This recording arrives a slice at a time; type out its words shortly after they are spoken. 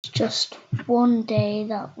just one day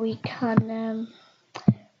that we can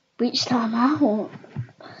reach that amount.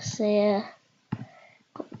 So yeah,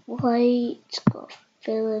 got white, got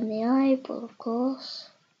fill in the eyeball, of course.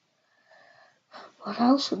 What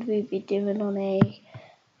else would we be doing on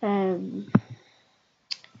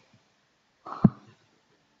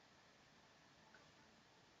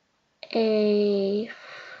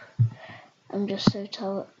I'm just so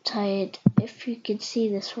tired. If you could see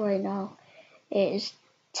this right now, it is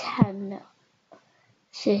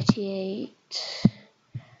 10:38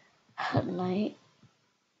 at night.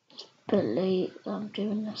 It's a bit late that I'm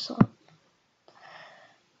doing this up.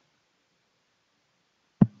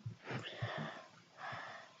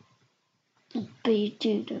 But you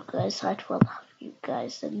do know, guys, I'd rather have you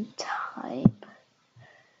guys in time.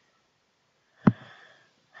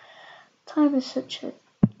 Time is such a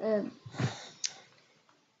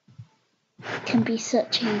can be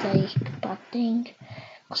such a bad thing.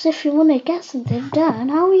 Because if you want to get something done,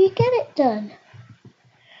 how will you get it done?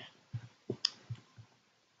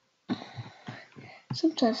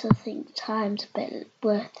 Sometimes I think time's a bit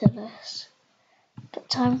worthless, but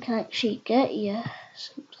time can actually get you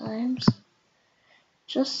sometimes.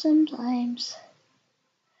 Just sometimes.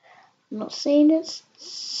 I'm not saying it's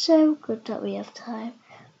so good that we have time,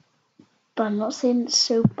 but I'm not saying it's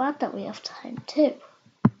so bad that we have time too.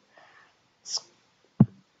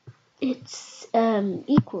 It's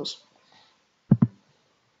equals.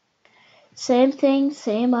 Same thing,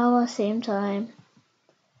 same hour, same time.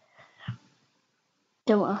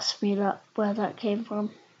 Don't ask me where that came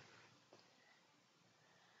from.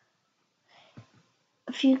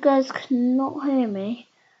 If you guys cannot hear me,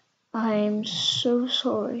 I'm so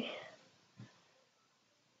sorry.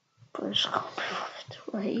 But I just can't be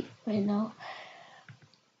bothered right now.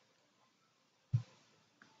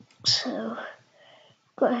 So,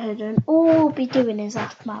 go ahead and all we'll be doing is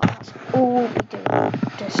aftermath. That's all we'll be doing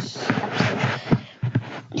this episode.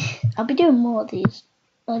 I'll be doing more of these.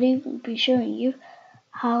 I'll even be showing you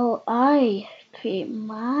how I create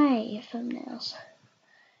my thumbnails.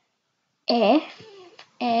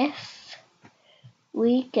 If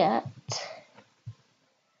we get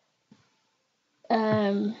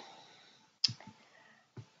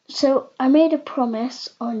so I made a promise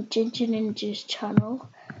on Ginger Ninja's channel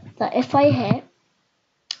that if I hit,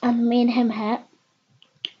 and me and him hit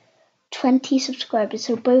 20 subscribers,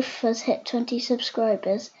 so both of us hit 20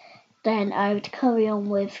 subscribers, then I would carry on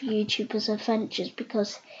with YouTuber's Adventures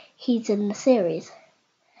because he's in the series.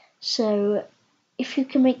 So if you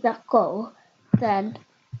can make that goal, then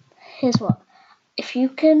here's what. If you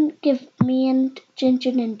can give me and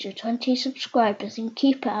Ginger Ninja 20 subscribers and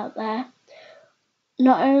keep it out there,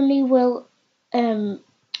 not only will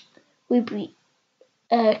we be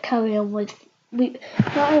carry on with the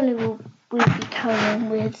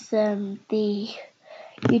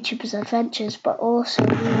YouTuber's Adventures, but also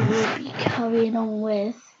we will be carrying on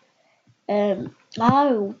with I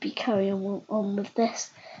will be carrying on with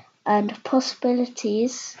this, and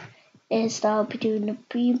possibilities is that I'll be doing a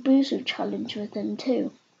Bean Boozled challenge with them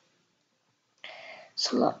too.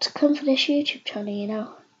 It's a lot to come for this YouTube channel, you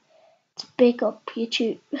know. It's a big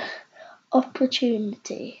YouTube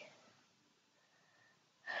opportunity.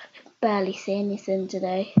 I can barely say anything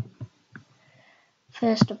today.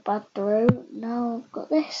 First a bad throat, now I've got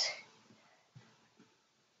this.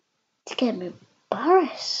 To get me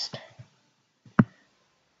embarrassed.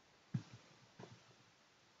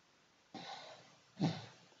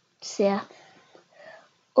 So yeah.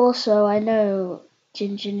 Also, I know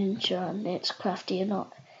Ginger Ninja and It's Crafty are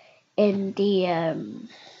not in the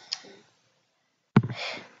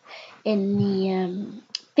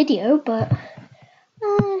video, but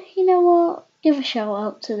you know what? Give a shout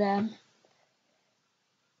out to them.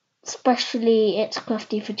 Especially It's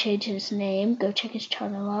Crafty for changing his name. Go check his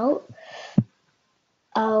channel out.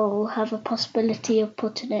 I'll have a possibility of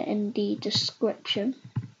putting it in the description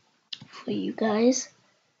for you guys.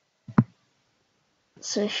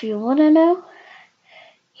 So if you want to know,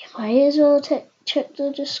 you might as well check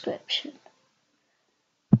the description.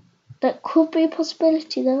 That could be a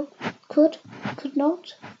possibility though. Could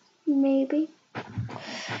not, maybe.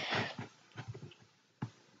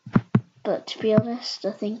 But to be honest,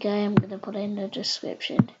 I think I am going to put it in the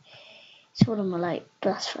description. He's one of my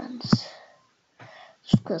best friends.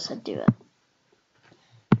 So of course I'd do it.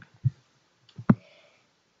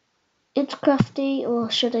 It's Crafty, or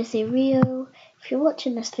should I say Rio. If you're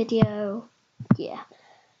watching this video, yeah,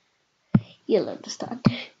 you'll understand.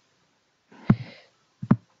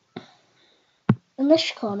 Unless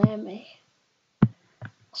you can't hear me.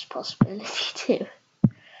 That's a possibility too.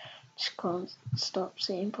 Just can't stop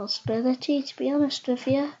seeing possibility, to be honest with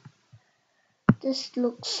you. This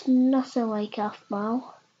looks nothing like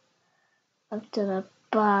Aphmau. I've done a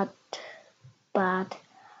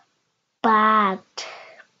bad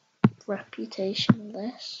reputation of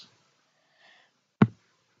this.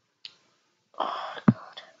 Oh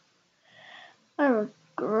god. I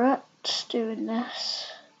regret doing this.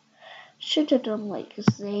 Should have done like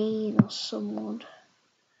Zane or someone.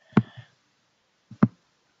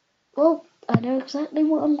 Well, I know exactly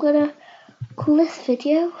what I'm gonna call this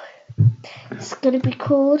video. It's gonna be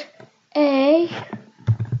called a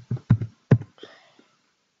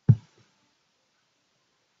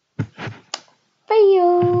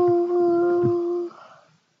fail.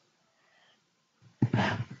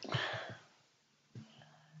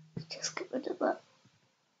 Just get rid of that.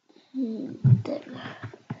 There we go.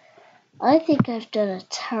 I think I've done a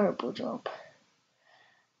terrible job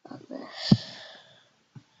at this.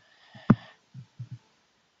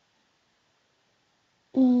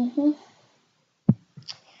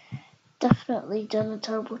 Definitely done a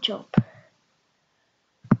terrible job at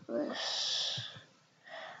this.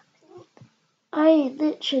 I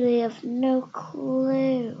literally have no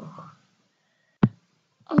clue.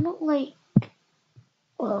 I'm not like,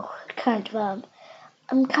 well, kind of am.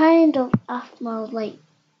 I'm kind of Aphmau's like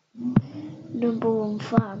 #1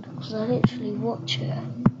 fan because I literally watch it.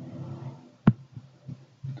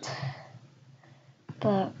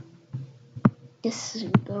 But this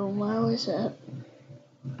isn't going well, is it?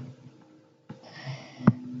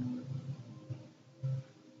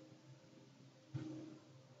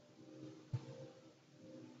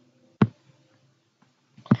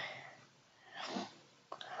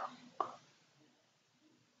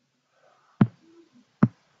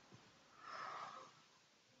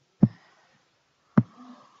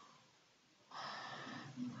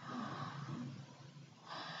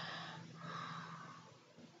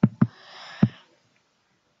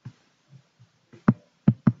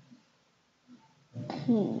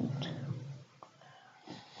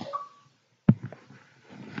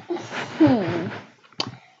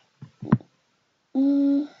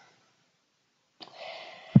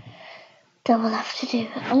 That will have to do.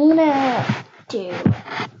 I'm gonna do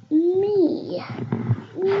me.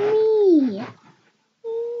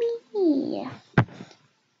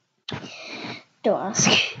 Don't ask.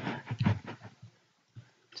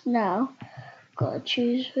 Now, gotta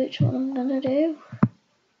choose which one I'm gonna do.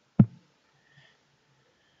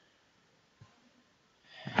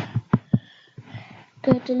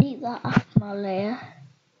 Go delete that Aphmau layer.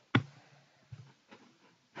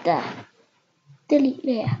 There. Delete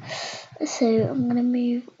layer. So I'm gonna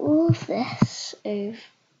move all of this over.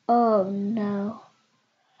 Oh no.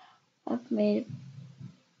 I've made a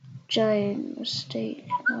giant mistake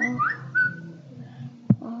now.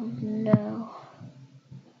 Oh no.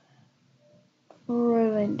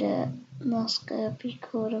 Ruined it. That's gonna be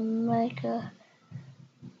called a mega.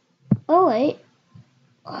 Oh wait.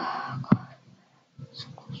 Oh god. So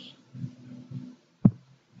close.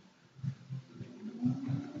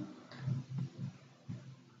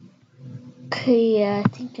 Okay, yeah, I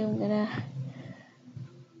think I'm gonna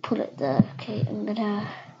put it there. Okay, I'm gonna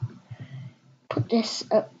put this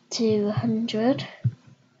up to 100.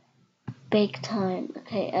 Big time.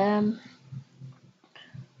 Okay,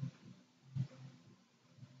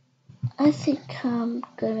 I think I'm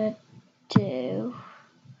gonna do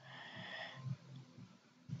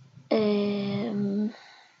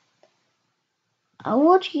I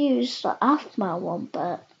would use the Aphmau one,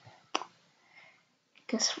 but I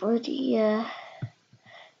guess Woody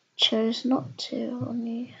chose not to on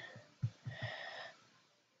you.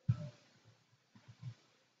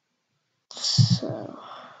 So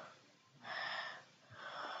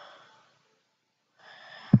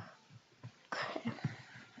okay.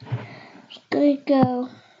 Just gonna go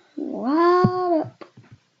right up.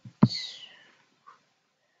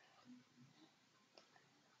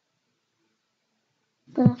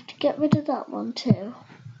 Gonna have to get rid of that one too.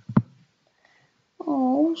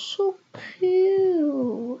 Oh, so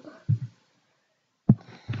cute.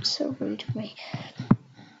 So rude of me.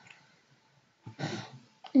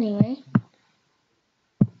 Anyway.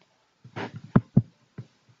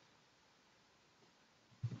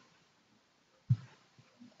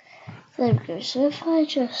 There we go. So if I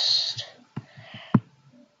just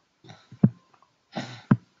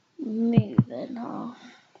move it now,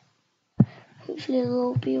 hopefully it'll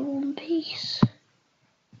all be one piece.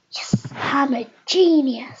 Yes, I'm a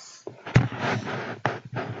genius.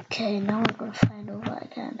 Okay, now I'm gonna find all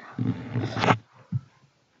that again.